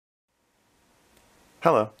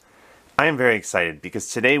Hello. I am very excited because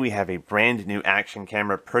today we have a brand new action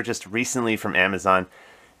camera purchased recently from Amazon,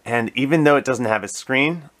 and even though it doesn't have a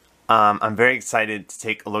screen, I'm very excited to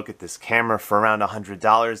take a look at this camera for around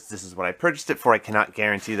 $100. This is what I purchased it for. I cannot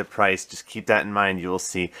guarantee the price. Just keep that in mind. You will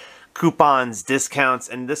see coupons, discounts,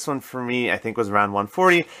 and this one for me I think was around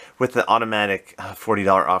 $140 with the automatic $40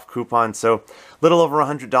 off coupon. So a little over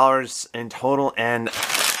 $100 in total, and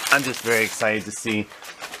I'm just very excited to see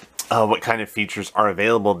what kind of features are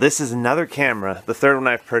available. This is another camera, the third one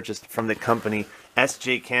I've purchased from the company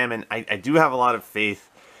SJCAM, and I do have a lot of faith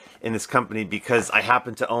in this company because I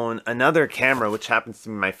happen to own another camera, which happens to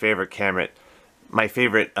be my favorite camera,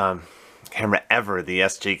 camera ever, the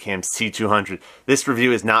SJCAM C200. This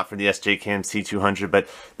review is not for the SJCAM C200, but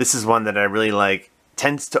this is one that I really like.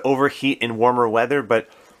 Tends to overheat in warmer weather, but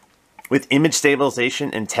with image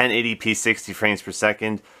stabilization and 1080p 60 frames per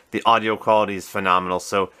second, the audio quality is phenomenal.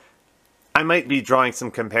 So I might be drawing some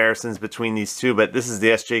comparisons between these two, but this is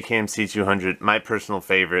the SJCAM C200, my personal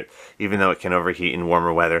favorite, even though it can overheat in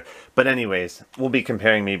warmer weather. But anyways, we'll be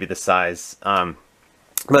comparing maybe the size.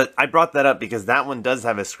 But I brought that up because that one does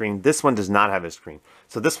have a screen. This one does not have a screen.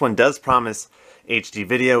 So this one does promise HD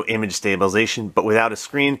video, image stabilization, but without a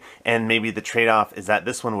screen. And maybe the trade-off is that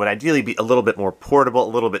this one would ideally be a little bit more portable, a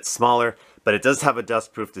little bit smaller, but it does have a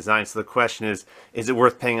dust-proof design. So the question is it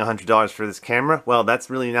worth paying $100 for this camera? Well, that's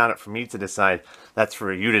really not for me to decide. That's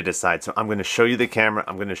for you to decide. So I'm going to show you the camera.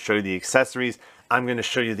 I'm going to show you the accessories. I'm going to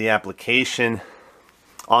show you the application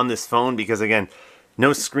on this phone because, again,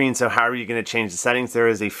 no screen, so how are you going to change the settings? There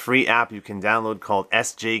is a free app you can download called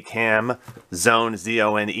SJCAM Zone,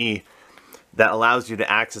 Z-O-N-E, that allows you to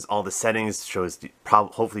access all the settings,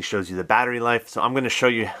 hopefully shows you the battery life. So I'm going to show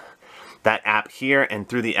you that app here, and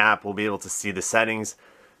through the app we'll be able to see the settings.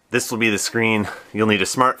 This will be the screen. You'll need a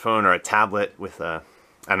smartphone or a tablet with a,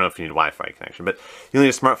 I don't know if you need a Wi-Fi connection, but you'll need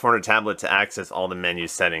a smartphone or a tablet to access all the menu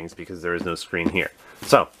settings because there is no screen here.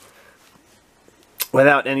 So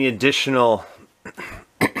without any additional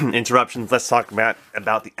interruptions, let's talk about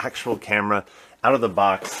the actual camera out of the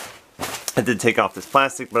box. I did take off this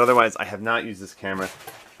plastic, but otherwise I have not used this camera.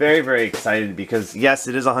 Very, very excited because yes,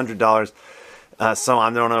 it is $100. So I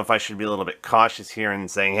don't know if I should be a little bit cautious here and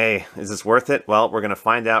saying, hey, is this worth it? Well, we're going to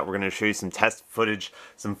find out. We're going to show you some test footage,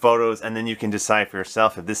 some photos, and then you can decide for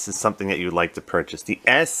yourself if this is something that you'd like to purchase. The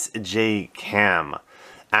SJCAM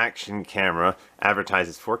action camera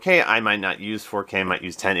advertises 4K. I might not use 4K. I might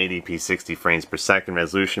use 1080p 60 frames per second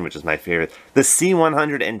resolution, which is my favorite. The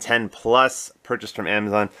C110 Plus, purchased from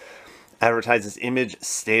Amazon, advertises image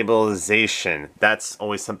stabilization. That's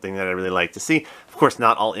always something that I really like to see. Of course,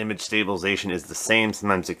 not all image stabilization is the same.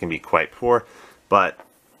 Sometimes it can be quite poor, but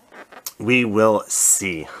we will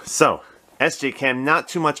see. So, SJCAM, not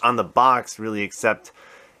too much on the box really, except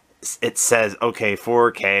it says, okay,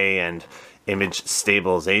 4K and image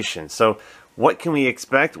stabilization. So what can we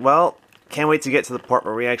expect? Well, can't wait to get to the part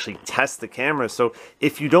where we actually test the camera. So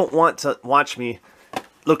if you don't want to watch me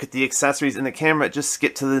look at the accessories in the camera, just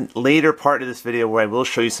skip to the later part of this video where I will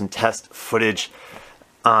show you some test footage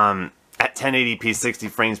at 1080p 60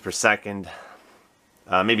 frames per second.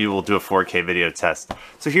 Maybe we'll do a 4K video test.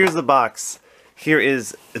 So here's the box. Here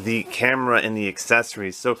is the camera and the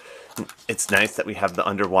accessories. So it's nice that we have the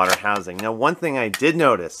underwater housing. Now, one thing I did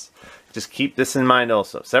notice, just keep this in mind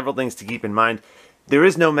also. Several things to keep in mind. There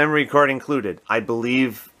is no memory card included. I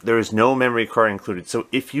believe there is no memory card included. So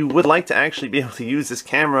if you would like to actually be able to use this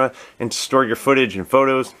camera and to store your footage and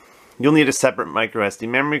photos, you'll need a separate micro SD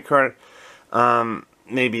memory card.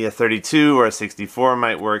 Maybe a 32 or a 64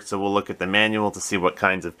 might work. So we'll look at the manual to see what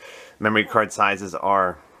kinds of memory card sizes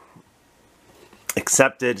are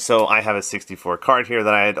accepted. So I have a 64 card here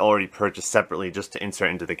that I had already purchased separately just to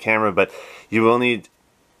insert into the camera, but you will need,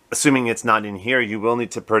 assuming it's not in here, you will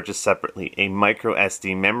need to purchase separately a micro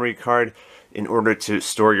SD memory card in order to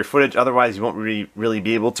store your footage. Otherwise, you won't really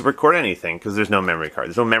be able to record anything because there's no memory card.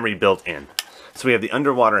 There's no memory built in. So we have the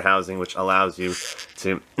underwater housing, which allows you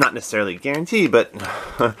to, not necessarily guarantee, but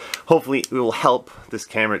hopefully it will help this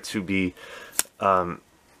camera to be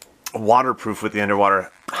waterproof with the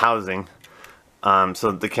underwater housing.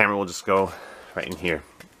 So the camera will just go right in here.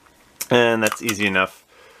 And that's easy enough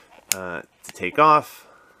to take off.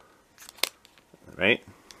 Right?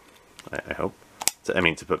 I hope.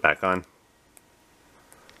 To put back on.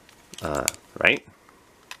 Right?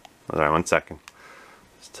 Hold on 1 second.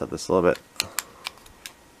 Just tilt this a little bit.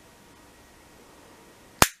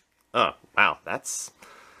 Oh, wow. That's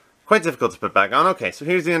quite difficult to put back on. Okay, so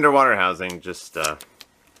here's the underwater housing. Just,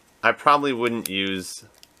 I probably wouldn't use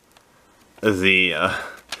the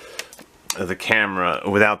camera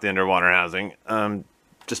without the underwater housing.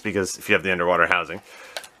 just because if you have the underwater housing,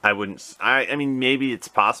 I wouldn't, I mean, maybe it's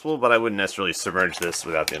possible, but I wouldn't necessarily submerge this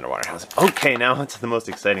without the underwater housing. Okay, now on to the most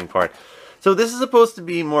exciting part. So this is supposed to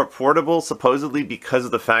be more portable, supposedly because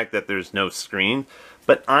of the fact that there's no screen.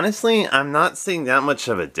 But honestly, I'm not seeing that much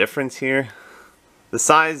of a difference here. The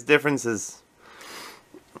size difference is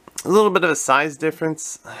a little bit of a size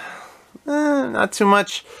difference. Not too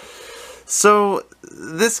much. So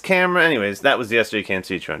this camera, anyways, that was the SJCAM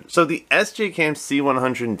C200. So the SJCAM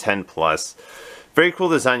C110 Plus, very cool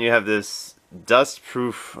design. You have this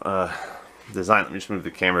dust-proof design. Let me just move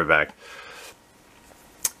the camera back.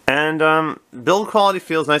 And build quality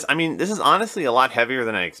feels nice. I mean, this is honestly a lot heavier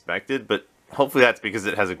than I expected, but hopefully that's because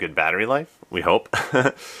it has a good battery life. We hope.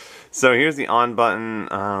 So here's the on button.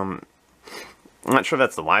 I'm not sure if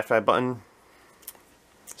that's the Wi-Fi button.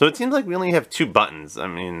 So it seems like we only have 2 buttons. I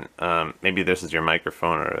mean, maybe this is your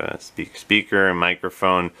microphone or a speaker,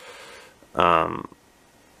 microphone,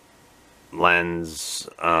 lens,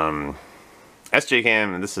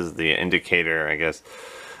 SJCAM, and this is the indicator, I guess.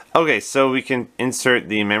 Okay, so we can insert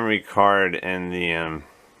the memory card and the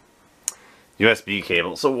USB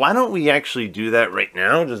cable. So why don't we actually do that right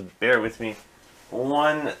now? Just bear with me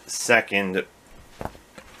 1 second.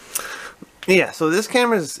 Yeah, so this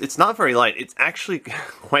camera it's not very light. It's actually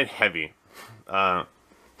quite heavy.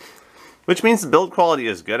 Which means the build quality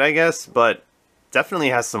is good, I guess, but definitely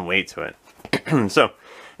has some weight to it. So,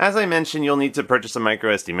 as I mentioned, you'll need to purchase a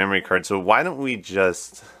micro SD memory card. So why don't we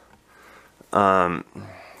just...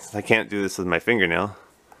 I can't do this with my fingernail.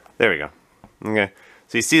 There we go. Okay,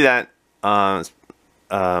 so you see that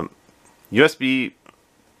USB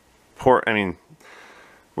port, I mean,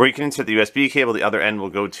 where you can insert the USB cable, the other end will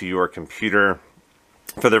go to your computer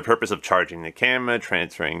for the purpose of charging the camera,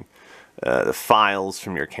 transferring the files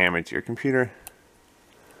from your camera to your computer.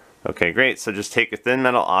 Okay, great. So just take a thin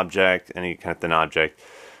metal object, any kind of thin object,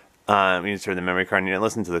 you insert the memory card, and you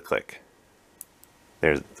listen to the click.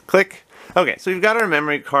 There's the click. Okay, so you've got our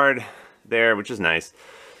memory card there, which is nice.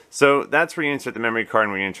 So that's where you insert the memory card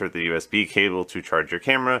and where you insert the USB cable to charge your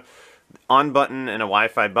camera. On button and a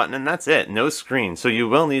Wi-Fi button, and that's it. No screen. So you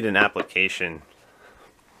will need an application.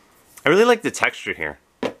 I really like the texture here.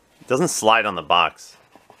 It doesn't slide on the box.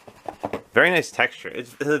 Very nice texture.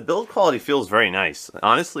 The build quality feels very nice.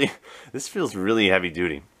 Honestly, this feels really heavy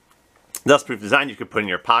duty. Dust-proof design you could put in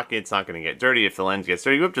your pocket. It's not going to get dirty. If the lens gets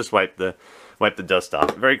dirty, you just wipe the dust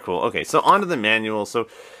off. Very cool. Okay, so onto the manual. So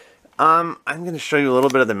I'm going to show you a little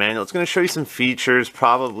bit of the manual. It's going to show you some features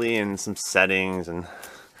probably and some settings. And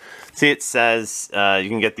see, it says you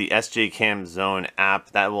can get the SJCAM Zone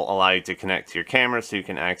app. That will allow you to connect to your camera so you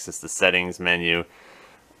can access the settings menu.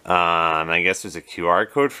 I guess there's a QR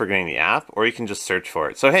code for getting the app, or you can just search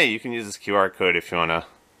for it. So hey, you can use this QR code if you want to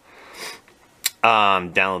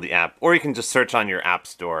download the app, or you can just search on your app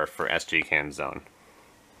store for SJCAM Zone.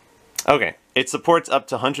 Okay, it supports up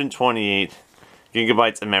to 128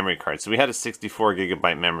 gigabytes of memory card. So we had a 64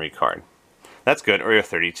 gigabyte memory card. That's good, or a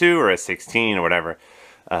 32 or a 16 or whatever.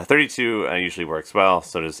 32 usually works well,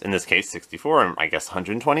 so does, in this case, 64, and I guess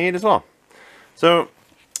 128 as well. So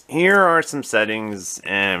here are some settings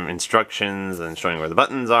and instructions and showing where the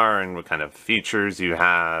buttons are and what kind of features you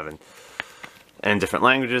have and different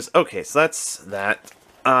languages. Okay, so that's that.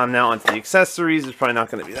 Now onto the accessories. There's probably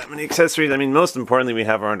not going to be that many accessories. I mean, most importantly, we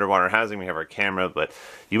have our underwater housing, we have our camera, but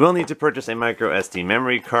you will need to purchase a micro SD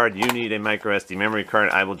memory card. You need a micro SD memory card.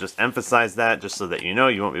 I will just emphasize that just so that you know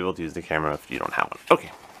you won't be able to use the camera if you don't have one.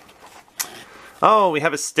 Okay. Oh, we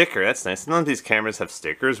have a sticker. That's nice. None of these cameras have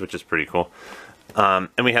stickers, which is pretty cool. And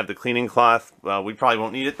we have the cleaning cloth. Well, we probably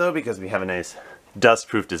won't need it though because we have a nice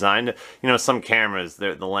dust-proof design. You know, some cameras,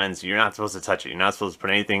 the lens, you're not supposed to touch it. You're not supposed to put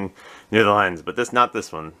anything near the lens, but not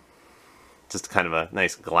this one. Just kind of a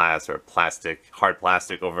nice glass or plastic, hard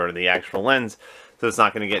plastic over the actual lens, so it's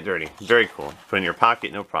not going to get dirty. Very cool. Put in your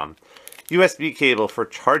pocket, no problem. USB cable for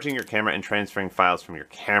charging your camera and transferring files from your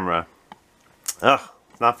camera. Ugh,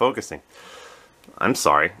 it's not focusing. I'm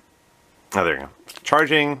sorry. Oh, there you go.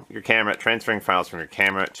 Charging your camera, transferring files from your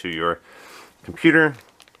camera to your computer.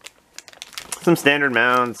 Some standard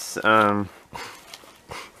mounts. Another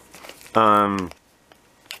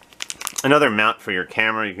mount for your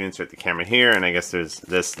camera. You can insert the camera here, and I guess there's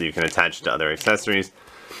this that you can attach to other accessories.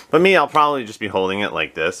 But me, I'll probably just be holding it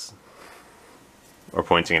like this. Or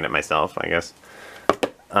pointing it at myself, I guess.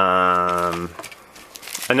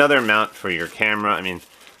 Another mount for your camera. I mean,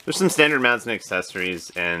 there's some standard mounts and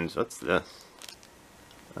accessories, and what's this?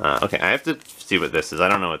 Okay, I have to see what this is. I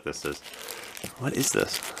don't know what this is. What is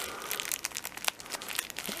this?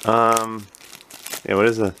 Yeah, what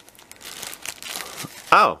is this?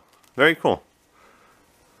 Oh, very cool.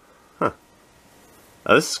 Huh.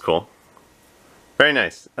 Oh, this is cool. Very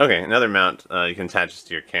nice. Okay, another mount you can attach this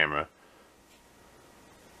to your camera.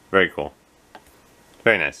 Very cool.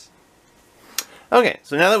 Very nice. Okay,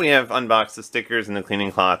 so now that we have unboxed the stickers and the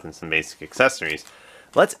cleaning cloth and some basic accessories,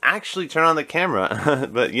 let's actually turn on the camera.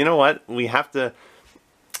 But you know what? We have to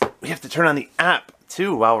turn on the app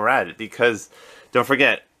too while we're at it, because don't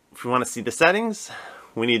forget, if we want to see the settings,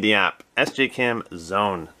 we need the app, SJCAM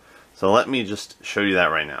Zone. So let me just show you that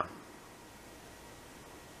right now.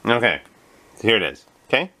 Okay, so here it is.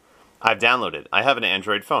 Okay, I've downloaded. I have an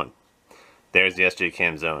Android phone. There's the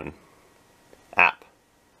SJCAM Zone app.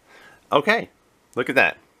 Okay, look at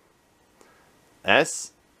that.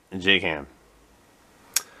 SJCAM.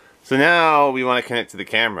 So now we want to connect to the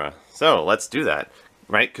camera. So let's do that,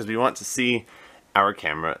 right? Because we want to see our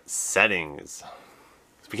camera settings.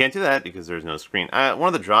 We can't do that because there's no screen. One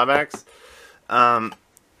of the drawbacks of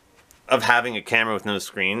having a camera with no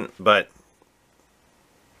screen, but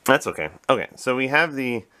that's okay. Okay, so we have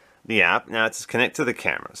the app. Now it's connect to the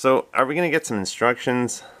camera. So are we going to get some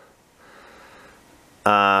instructions?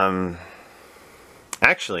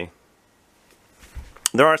 Actually,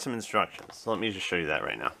 there are some instructions. So let me just show you that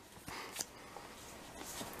right now.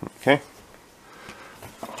 Okay.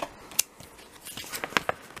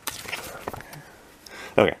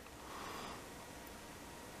 Okay.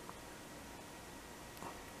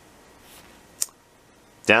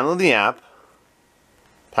 Download the app.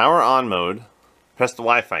 Power on mode. Press the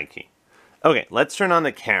Wi-Fi key. Okay, let's turn on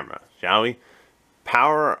the camera, shall we?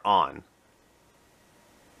 Power on.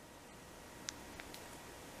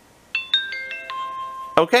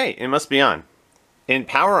 Okay, it must be on. In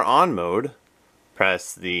power on mode,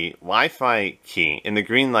 press the Wi-Fi key and the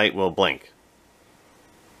green light will blink.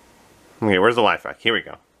 Okay, where's the Wi-Fi? Here we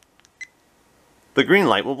go. The green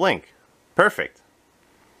light will blink. Perfect.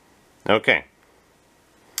 Okay.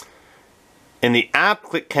 In the app,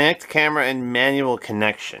 click Connect Camera and Manual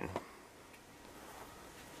Connection.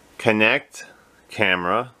 Connect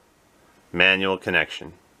Camera, Manual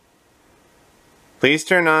Connection. Please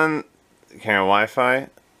turn on camera Wi-Fi.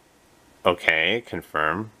 Okay,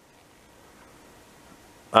 confirm.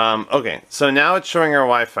 Okay, so now it's showing our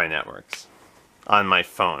Wi-Fi networks on my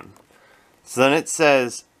phone. So then it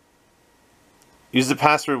says, use the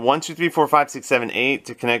password 1234567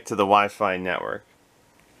 to connect to the Wi-Fi network.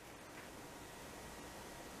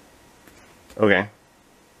 Okay.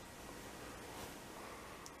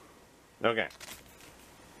 Okay.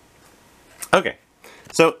 Okay.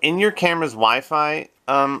 So in your camera's Wi-Fi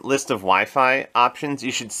list of Wi-Fi options,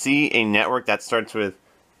 you should see a network that starts with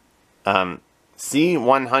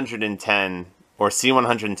C110 or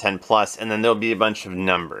C110 plus, and then there'll be a bunch of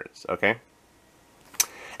numbers, okay?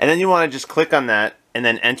 And then you want to just click on that and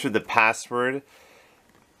then enter the password.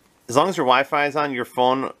 As long as your Wi-Fi is on, your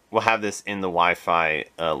phone will have this in the Wi-Fi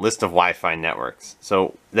list of Wi-Fi networks.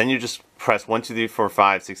 So then you just press 1, 2, 3, 4,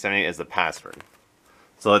 5, 6, 7, 8 as the password.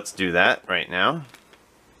 So let's do that right now.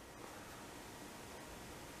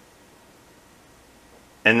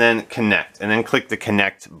 And then connect. And then click the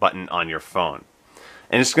connect button on your phone.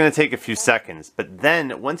 And it's going to take a few seconds. But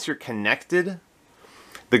then once you're connected,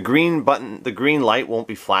 the green button, the green light won't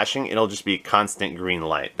be flashing. It'll just be a constant green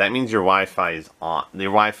light. That means your Wi-Fi is on. The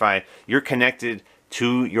Wi-Fi, you're connected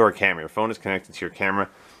to your camera. Your phone is connected to your camera.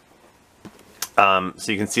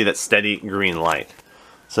 So you can see that steady green light.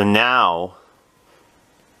 So now,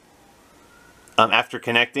 after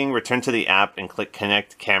connecting, return to the app and click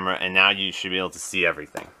Connect Camera, and now you should be able to see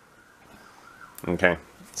everything. Okay,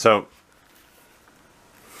 so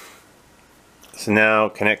now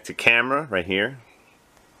connect to camera right here.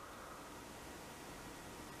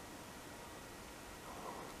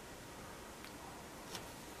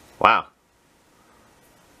 Wow.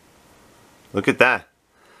 Look at that.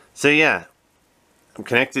 So yeah, I'm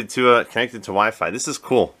connected to Wi-Fi. This is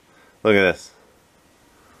cool. Look at this.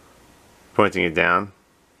 Pointing it down.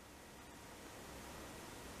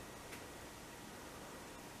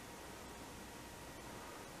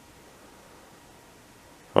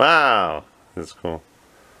 Wow, that's cool.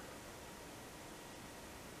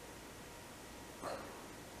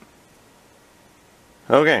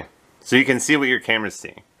 Okay, so you can see what your camera's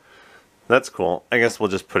seeing. That's cool. I guess we'll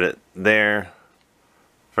just put it there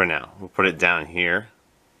for now. We'll put it down here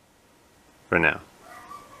for now.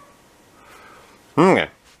 Okay.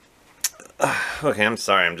 Okay, I'm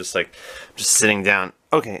sorry. I'm just sitting down.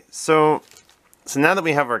 Okay, so now that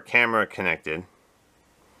we have our camera connected, you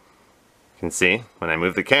can see when I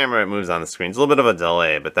move the camera, it moves on the screen. It's a little bit of a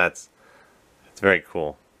delay, but it's very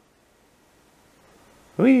cool.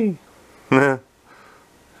 Whee! How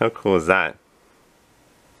cool is that?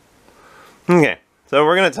 Okay, so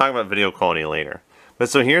we're going to talk about video quality later. But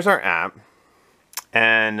so here's our app,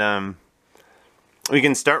 and we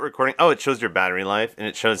can start recording. Oh, it shows your battery life, and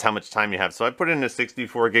it shows how much time you have. So I put in a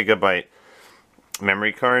 64 gigabyte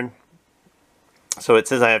memory card. So it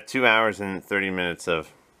says I have 2 hours and 30 minutes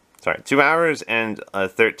of, 2 hours and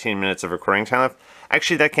 13 minutes of recording time left.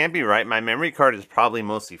 Actually, that can't be right. My memory card is probably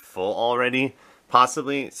mostly full already,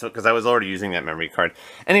 possibly, so because I was already using that memory card.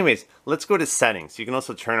 Anyways, let's go to settings. You can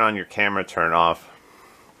also turn on your camera, turn off.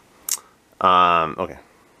 Okay.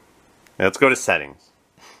 Let's go to settings.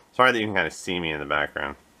 Sorry that you can kind of see me in the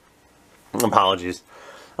background. Apologies.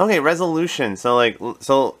 Okay, resolution.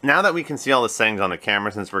 So now that we can see all the settings on the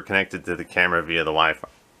camera, since we're connected to the camera via the Wi-Fi.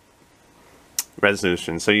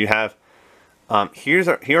 Resolution. So you have here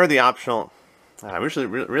are the optional. I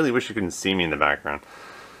really wish you couldn't see me in the background.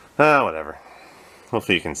 Whatever.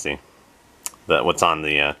 Hopefully you can see what's on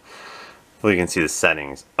the. Hopefully you can see the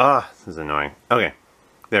settings. This is annoying. Okay,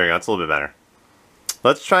 there we go. It's a little bit better.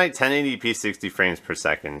 Let's try 1080p 60 frames per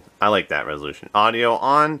second. I like that resolution. Audio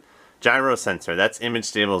on. Gyro sensor. That's image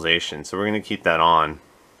stabilization. So we're gonna keep that on.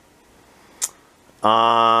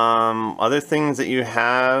 Other things that you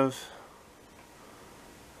have.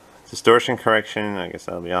 Distortion correction. I guess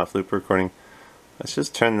that'll be off. Loop recording. Let's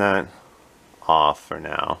just turn that off for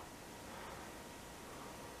now.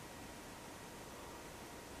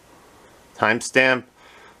 Timestamp.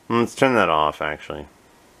 Let's turn that off actually.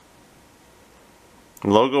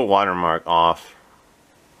 Logo watermark off.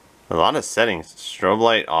 A lot of settings. Strobe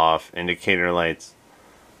light off. Indicator lights.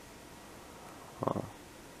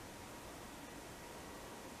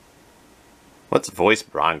 What's voice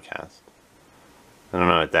broadcast? I don't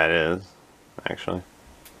know what that is, actually.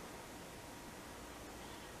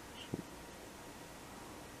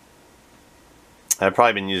 I've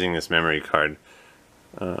probably been using this memory card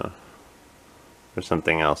for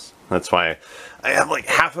something else. That's why I have like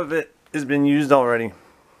half of it has been used already.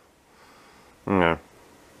 Yeah.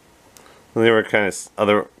 There were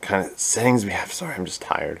other kind of settings we have. Sorry, I'm just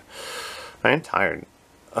tired. I am tired.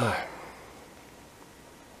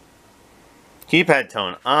 Keypad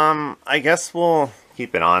tone. I guess we'll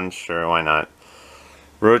keep it on. Sure, why not?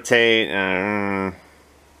 Rotate.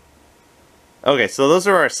 Okay, so those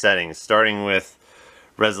are our settings, starting with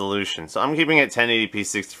resolution. So I'm keeping it 1080p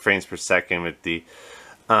 60 frames per second with the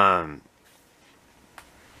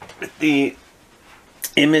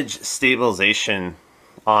image stabilization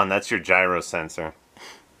on. That's your gyro sensor.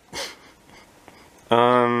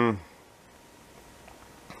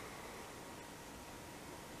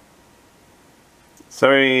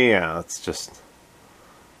 Sorry, yeah, let's just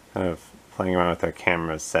kind of playing around with our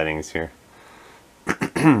camera settings here.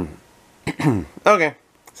 Okay,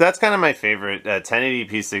 so that's kind of my favorite,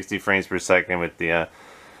 1080p 60 frames per second with the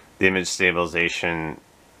image stabilization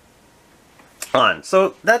on.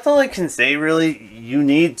 So that's all I can say really. You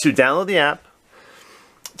need to download the app,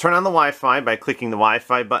 turn on the Wi-Fi by clicking the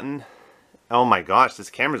Wi-Fi button. Oh my gosh, this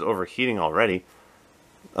camera's overheating already.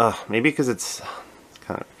 Maybe because it's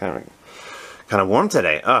kind of warm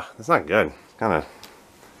today. That's not good. It's kind of a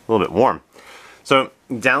little bit warm. So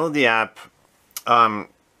download the app. Turn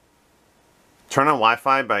on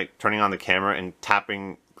Wi-Fi by turning on the camera and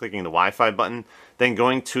clicking the Wi-Fi button. Then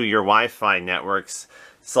going to your Wi-Fi networks,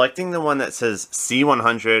 selecting the one that says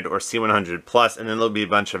C100 or C100 Plus, and then there'll be a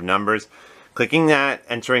bunch of numbers. Clicking that,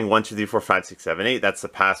 entering 1, 2, 3, 4, 5, 6, 7, 8. That's the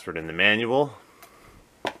password in the manual.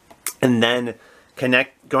 And then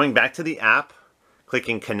going back to the app,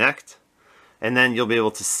 clicking connect, and then you'll be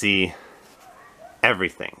able to see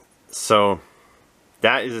everything. So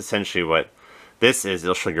that is essentially what this is.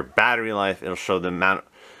 It'll show your battery life. It'll show the amount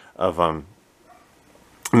of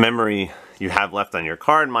memory you have left on your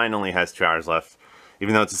card. Mine only has 2 hours left,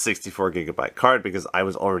 even though it's a 64 gigabyte card because I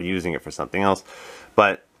was already using it for something else.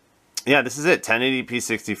 But yeah, this is it. 1080p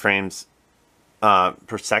 60 frames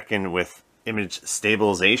per second with image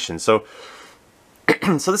stabilization. So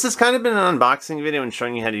so this has kind of been an unboxing video and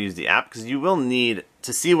showing you how to use the app, because you will need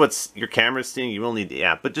to see what's your camera's seeing. You will need the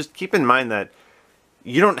app, but just keep in mind that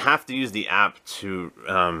you don't have to use the app to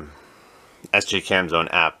SJCAM's own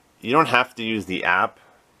app. You don't have to use the app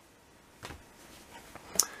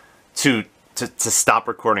to stop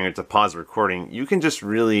recording or to pause recording. You can just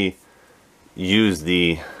really use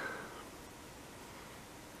the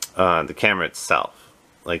camera itself.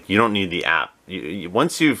 Like, you don't need the app.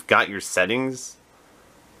 Once you've got your settings,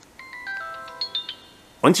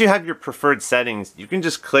 once you have your preferred settings, you can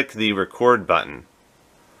just click the record button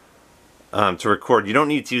to record. You don't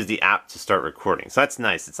need to use the app to start recording. So that's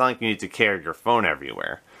nice. It's not like you need to carry your phone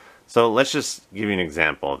everywhere. So let's just give you an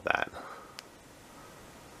example of that.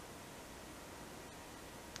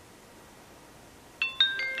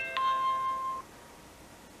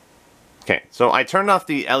 Okay, so I turned off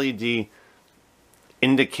the LED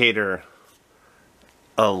indicator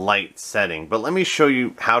light setting, but let me show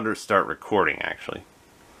you how to start recording actually.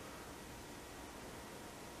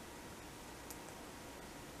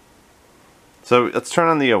 So let's turn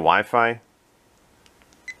on the Wi-Fi.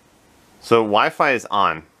 So Wi-Fi is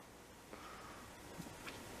on.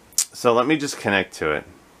 So let me just connect to it.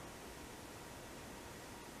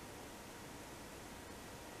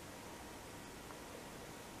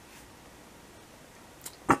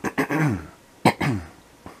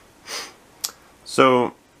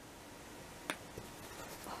 So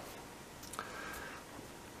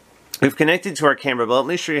we've connected to our camera, but let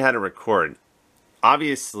me show you how to record.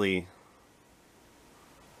 Obviously,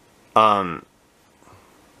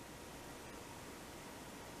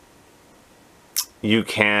 you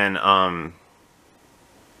can,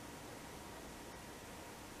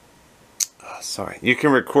 sorry, you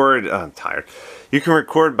can record, I'm tired. You can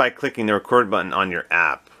record by clicking the record button on your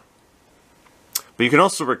app. But you can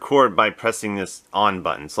also record by pressing this on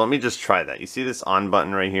button. So let me just try that. You see this on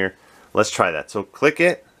button right here? Let's try that. So click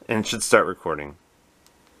it and it should start recording.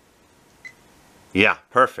 Yeah,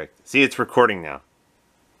 perfect. See, it's recording now.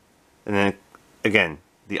 And then again,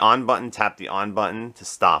 the on button, tap the on button to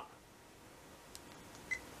stop.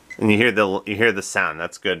 And you hear the sound.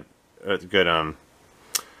 That's good. It's good kind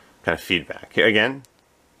of feedback. Here again.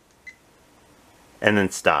 And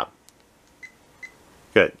then stop.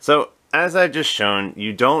 Good. So as I've just shown,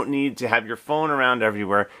 you don't need to have your phone around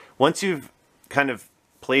everywhere. Once you've kind of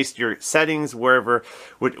placed your settings wherever,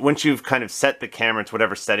 once you've kind of set the camera to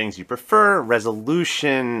whatever settings you prefer,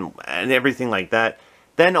 resolution and everything like that,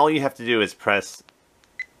 then all you have to do is press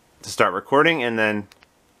to start recording and then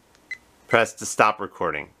press to stop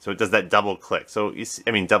recording. So it does that double click. So you see,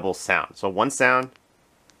 I mean double sound. So one sound,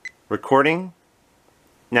 recording.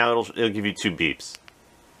 Now it'll give you 2 beeps.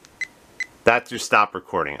 That's your stop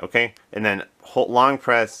recording, okay? And then hold long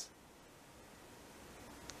press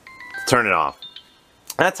to turn it off.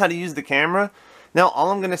 That's how to use the camera. Now all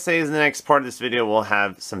I'm going to say is in the next part of this video we'll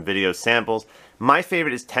have some video samples. My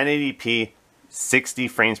favorite is 1080p 60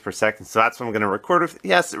 frames per second, so that's what I'm going to record with.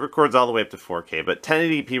 Yes, it records all the way up to 4K, but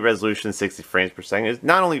 1080p resolution 60 frames per second is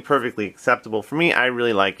not only perfectly acceptable for me, I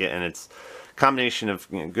really like it, and it's a combination of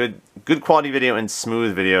good quality video and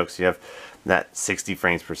smooth video because you have that 60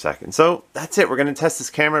 frames per second. So that's it. We're going to test this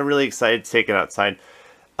camera. Really excited to take it outside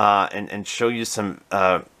and show you some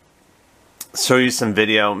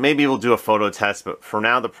video. Maybe we'll do a photo test, but for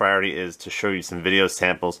now the priority is to show you some video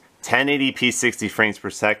samples. 1080p 60 frames per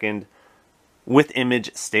second with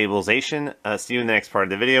image stabilization. See you in the next part of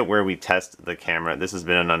the video where we test the camera. This has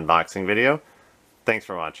been an unboxing video. Thanks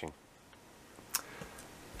for watching.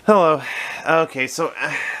 Hello. Okay, so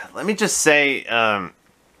let me just say,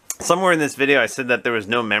 somewhere in this video I said that there was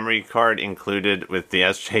no memory card included with the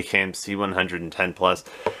SJCAM C110 Plus,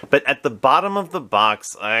 but at the bottom of the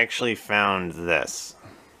box I actually found this,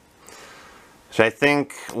 which I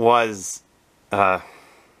think was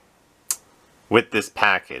with this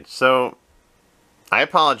package. So I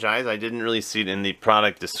apologize, I didn't really see it in the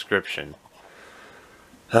product description.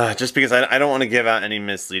 Just because I don't want to give out any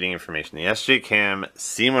misleading information. The SJCAM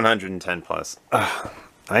C110 Plus.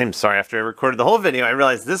 I am sorry, after I recorded the whole video, I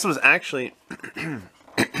realized this was actually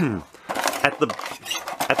at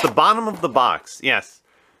the bottom of the box. Yes,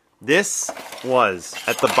 this was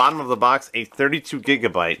at the bottom of the box a 32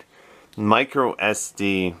 gigabyte micro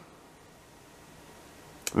SD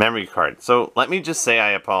memory card. So let me just say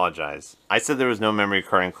I apologize. I said there was no memory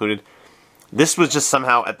card included. This was just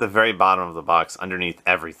somehow at the very bottom of the box underneath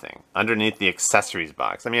everything, underneath the accessories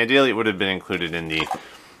box. I mean, ideally it would have been included in the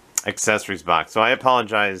accessories box. So I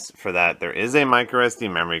apologize for that. There is a micro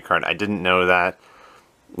SD memory card. I didn't know that.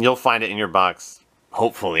 You'll find it in your box,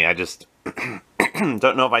 hopefully. I just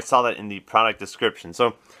don't know if I saw that in the product description.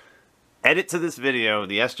 So edit to this video,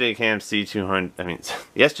 the SJCAM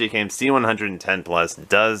the SJCAM C110 Plus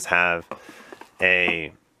does have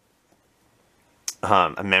a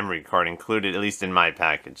memory card included, at least in my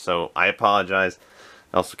package. So I apologize.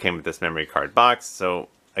 It also came with this memory card box. So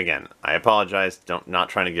again, I apologize. Not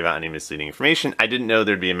trying to give out any misleading information. I didn't know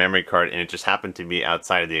there'd be a memory card, and it just happened to be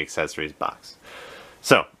outside of the accessories box.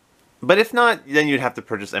 So, but if not, then you'd have to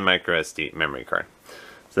purchase a micro SD memory card.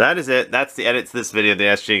 So that is it. That's the edit to this video, the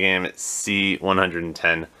SJCAM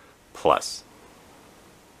C110 Plus.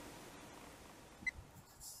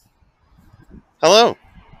 Hello.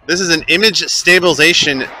 This is an image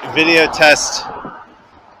stabilization video test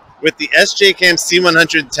with the SJCAM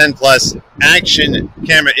C110 Plus action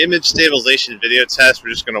camera image stabilization video test. We're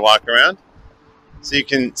just going to walk around so you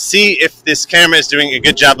can see if this camera is doing a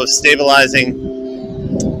good job of stabilizing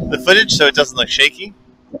the footage so it doesn't look shaky.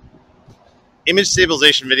 Image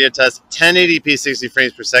stabilization video test, 1080p 60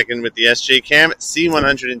 frames per second with the SJCAM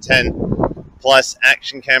C110 plus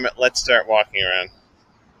action camera. Let's start walking around.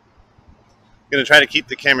 I'm going to try to keep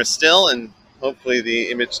the camera still, and hopefully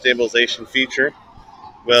the image stabilization feature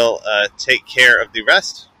will take care of the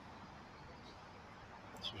rest.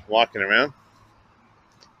 Just walking around.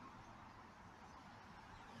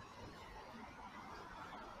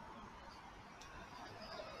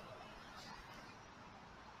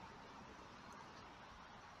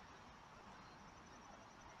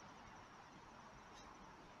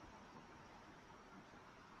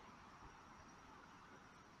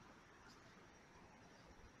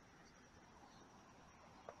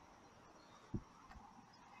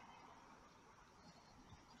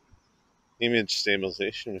 Image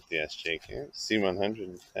stabilization with the SJCAM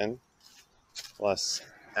C110 plus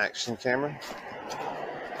action camera.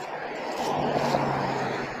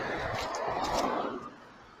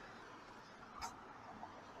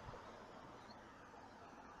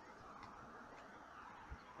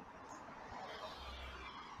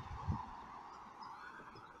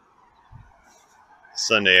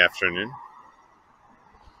 Sunday afternoon,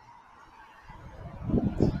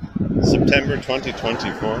 September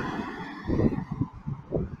 2024.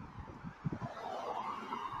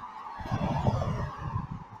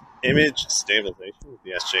 Image stabilization with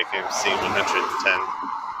the SJCAM C110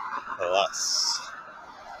 plus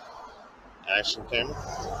action camera.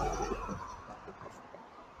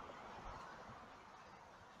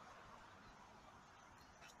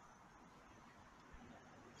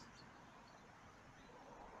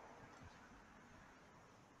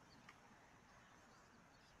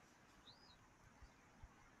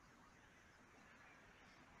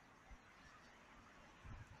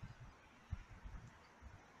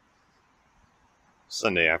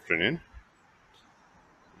 Sunday afternoon.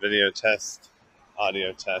 Video test,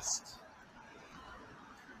 audio test.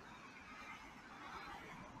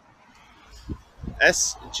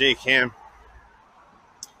 SJCAM.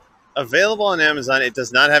 Available on Amazon. It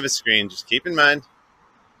does not have a screen. Just keep in mind,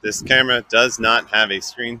 this camera does not have a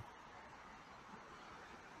screen.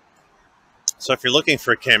 So if you're looking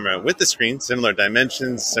for a camera with the screen, similar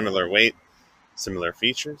dimensions, similar weight, similar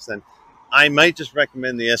features, then I might just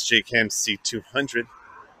recommend the SJCAM C200,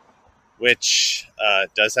 which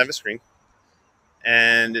does have a screen.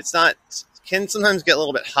 And it's not, can sometimes get a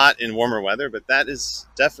little bit hot in warmer weather, but that is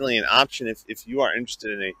definitely an option if you are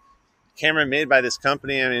interested in a camera made by this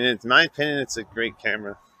company. I mean, in my opinion, it's a great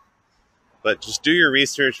camera, but just do your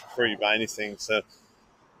research before you buy anything. So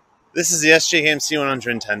this is the SJCAM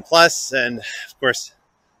C110 Plus, and of course,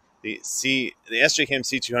 the SJCAM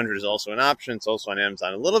C200 is also an option. It's also on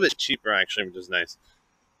Amazon, a little bit cheaper actually, which is nice.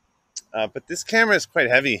 But this camera is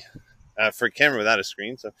quite heavy for a camera without a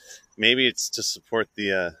screen, so maybe it's to support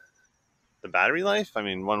the battery life. I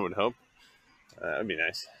mean, one would hope. That would be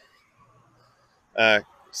nice.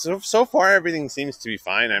 So far, everything seems to be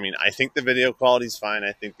fine. I mean, I think the video quality is fine.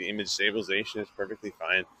 I think the image stabilization is perfectly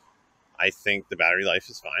fine. I think the battery life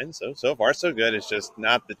is fine. So far, so good. It's just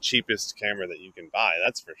not the cheapest camera that you can buy.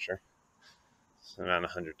 That's for sure. It's around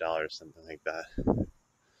 $100, something like that.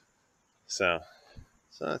 So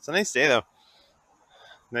it's a nice day, though.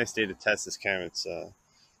 Nice day to test this camera. It's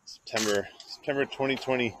September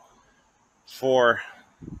 2024.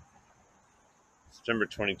 September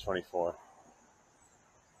 2024.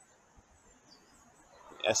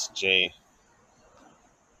 SJCAM.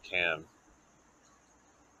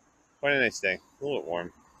 Quite a nice day. A little bit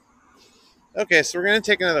warm. Okay, so we're going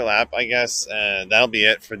to take another lap, I guess. That'll be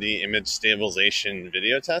it for the image stabilization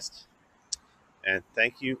video test. And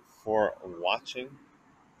thank you for watching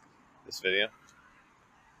this video.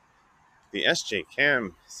 The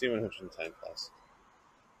SJCAM C110 Plus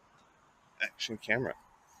action camera.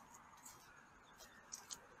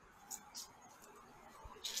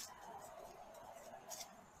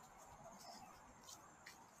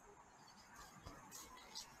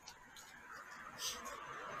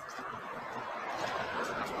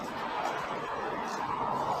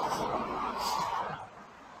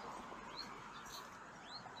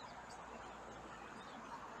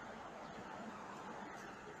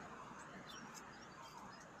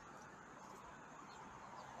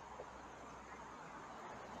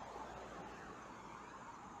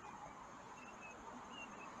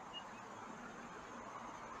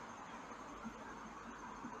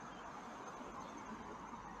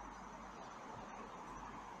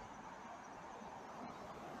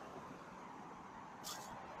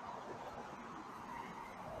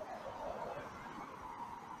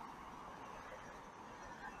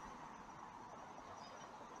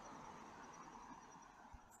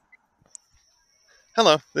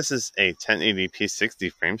 Hello, this is a 1080p 60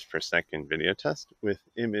 frames per second video test with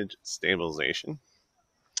image stabilization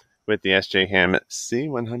with the SJCAM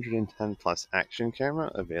C110 Plus action camera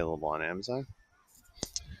available on Amazon.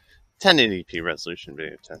 1080p resolution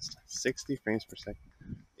video test, 60 frames per second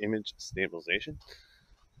image stabilization.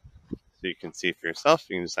 So you can see for yourself,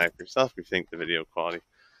 you can decide for yourself if you think the video quality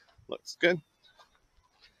looks good.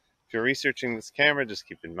 If you're researching this camera, just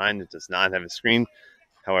keep in mind it does not have a screen.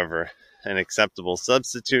 However, an acceptable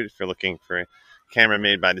substitute if you're looking for a camera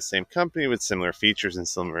made by the same company with similar features and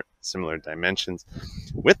similar dimensions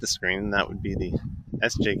with the screen, that would be the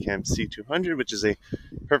SJCAM C200, which is a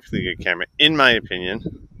perfectly good camera, in my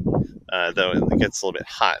opinion, though it gets a little bit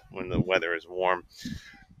hot when the weather is warm.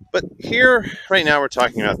 But here, right now, we're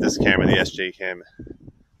talking about this camera, the SJCAM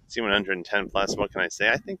C110 Plus. What can I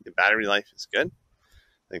say? I think the battery life is good.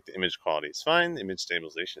 I think the image quality is fine. The image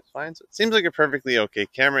stabilization is fine. So it seems like a perfectly okay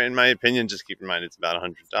camera, in my opinion. Just keep in mind it's about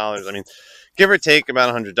 $100. I mean, give or take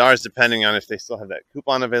about $100, depending on if they still have that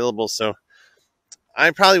coupon available. So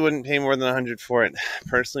I probably wouldn't pay more than $100 for it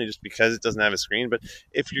personally, just because it doesn't have a screen. But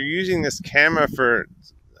if you're using this camera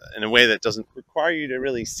in a way that doesn't require you to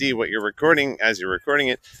really see what you're recording as you're recording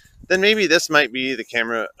it, then maybe this might be the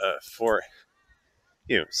camera for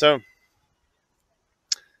you. So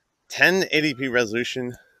 1080p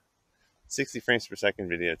resolution, 60 frames per second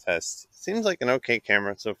video test. Seems like an okay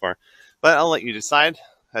camera so far, but I'll let you decide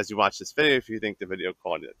as you watch this video if you think the video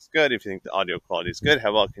quality is good, if you think the audio quality is good,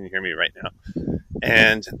 how well can you hear me right now,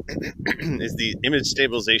 and is the image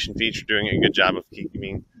stabilization feature doing a good job of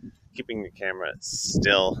keeping the camera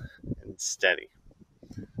still and steady.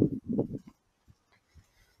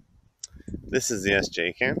 This is the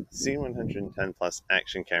SJCAM C110 Plus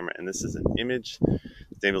action camera, and this is an image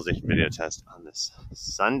stabilization video test on this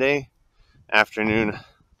Sunday afternoon,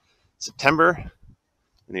 September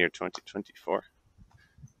in the year 2024.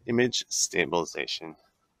 Image stabilization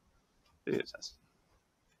video test.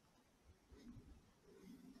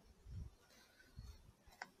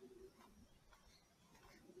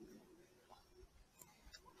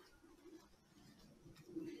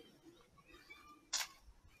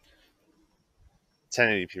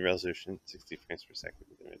 (1080p resolution, 60 frames per second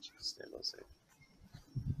with image stabilization).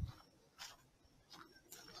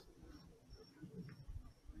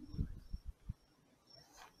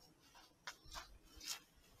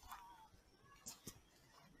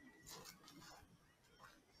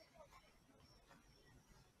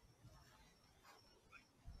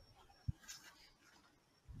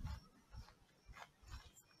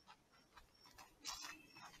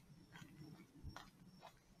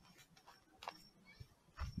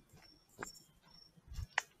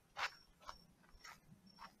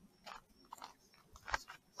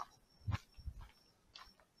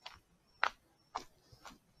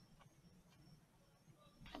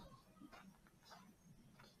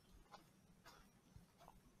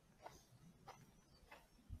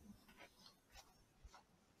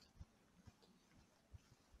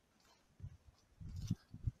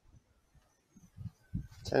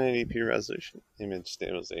 (1080p resolution, image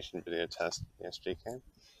stabilization video test, the SJCAM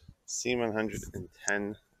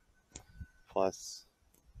C110 Plus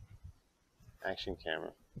action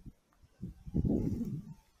camera.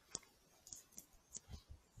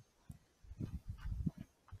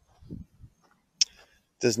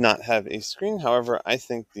 Does not have a screen. However, I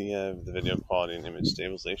think the video quality and image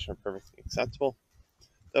stabilization are perfectly acceptable.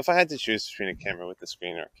 So if I had to choose between a camera with a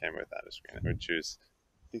screen or a camera without a screen, I would choose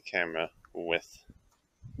the camera with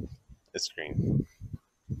a screen.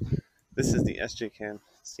 This is the SJCAM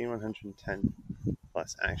C110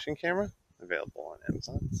 Plus action camera, available on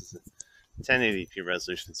Amazon. This is a 1080p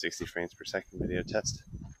resolution, 60 frames per second video test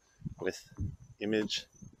with image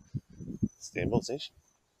stabilization.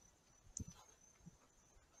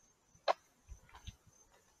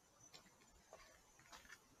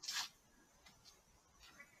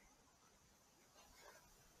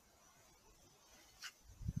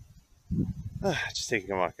 Just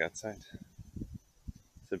taking a walk outside.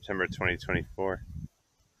 September 2024.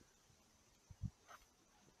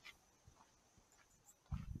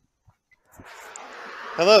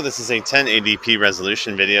 Hello, this is a 1080p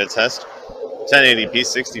resolution video test. 1080p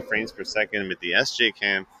 60 frames per second with the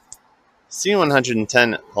SJCAM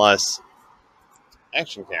C110 Plus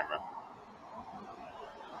action camera.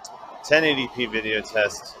 1080p video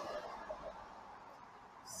test,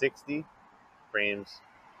 60 frames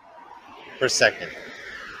per second.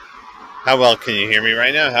 How well can you hear me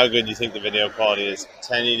right now? How good do you think the video quality is?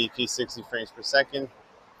 1080p 60 frames per second.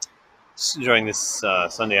 Just enjoying this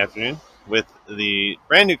Sunday afternoon with the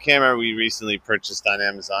brand new camera we recently purchased on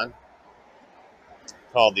Amazon.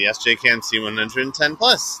 called the SJCAM C110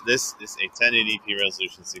 Plus. This is a 1080p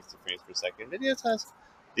resolution, 60 frames per second video test.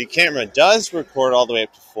 The camera does record all the way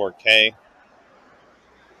up to 4K.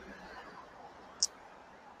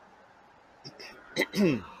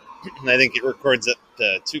 I think it records up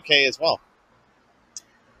to 2K as well.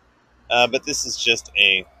 But this is just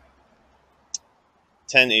a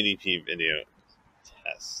 1080p video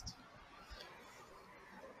test.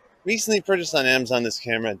 Recently purchased on Amazon, this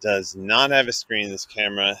camera does not have a screen. This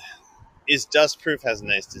camera is dust-proof, has a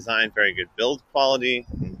nice design, very good build quality.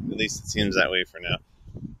 At least it seems that way for now.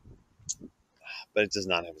 But it does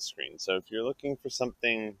not have a screen. So if you're looking for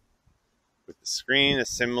something with a screen, a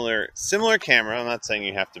similar camera, I'm not saying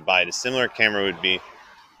you have to buy it. A similar camera would be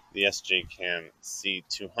the SJCAM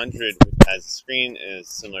C200, which has a screen, is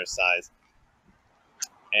similar size,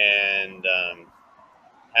 and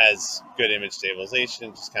has good image stabilization.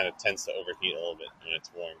 Just kind of tends to overheat a little bit when it's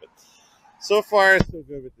warm. But so far, so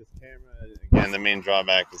good with this camera. Again, the main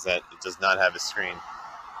drawback is that it does not have a screen.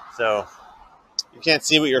 So you can't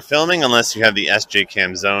see what you're filming unless you have the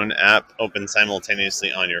SJCAM Zone app open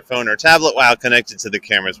simultaneously on your phone or tablet while connected to the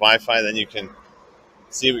camera's Wi-Fi. Then you can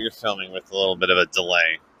see what you're filming with a little bit of a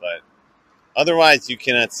delay. But otherwise, you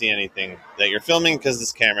cannot see anything that you're filming because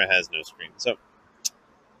this camera has no screen. So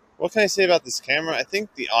what can I say about this camera? I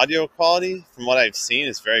think the audio quality, from what I've seen,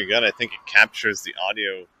 is very good. I think it captures the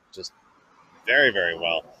audio just very, very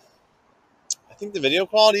well. I think the video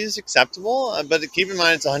quality is acceptable, but keep in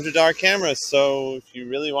mind it's a $100 camera, so if you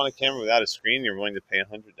really want a camera without a screen, you're willing to pay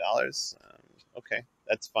 $100. Okay,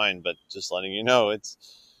 that's fine, but just letting you know, it's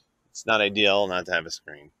not ideal not to have a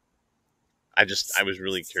screen. I was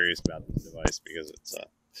really curious about this device because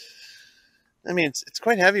it's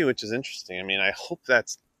quite heavy, which is interesting. I mean, I hope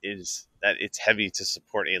that it's heavy to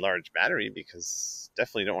support a large battery, because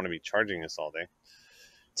definitely don't want to be charging this all day.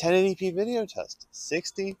 1080p video test,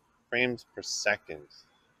 60 frames per second.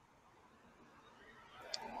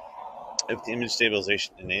 With the image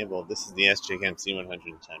stabilization enabled, this is the SJCAM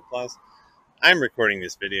C110 Plus. I'm recording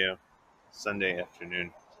this video Sunday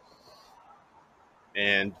afternoon,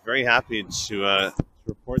 and very happy to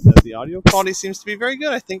report that the audio quality seems to be very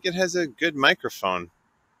good. I think it has a good microphone,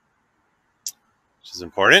 which is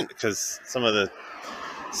important because some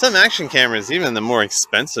action cameras, even the more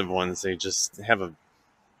expensive ones, they just have a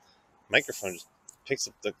microphone just picks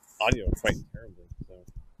up the audio quite terribly. So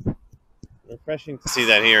refreshing to see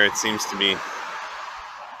that here. It seems to be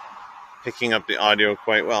picking up the audio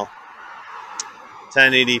quite well.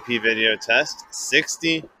 1080p video test,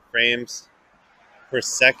 60 frames per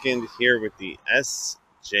second here with the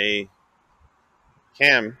SJCAM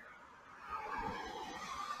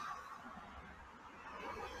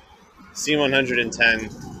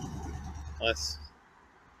C110 Plus.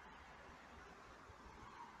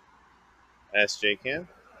 SJCAM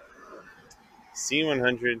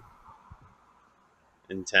C110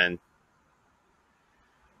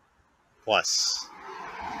 Plus.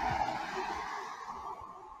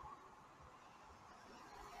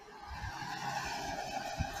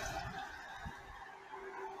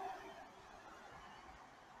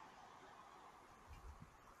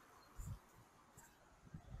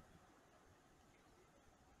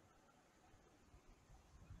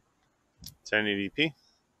 .1080p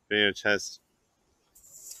video test,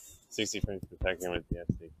 60 frames per second with the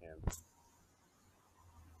SJCAM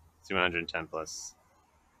C110 Plus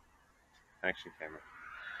action camera.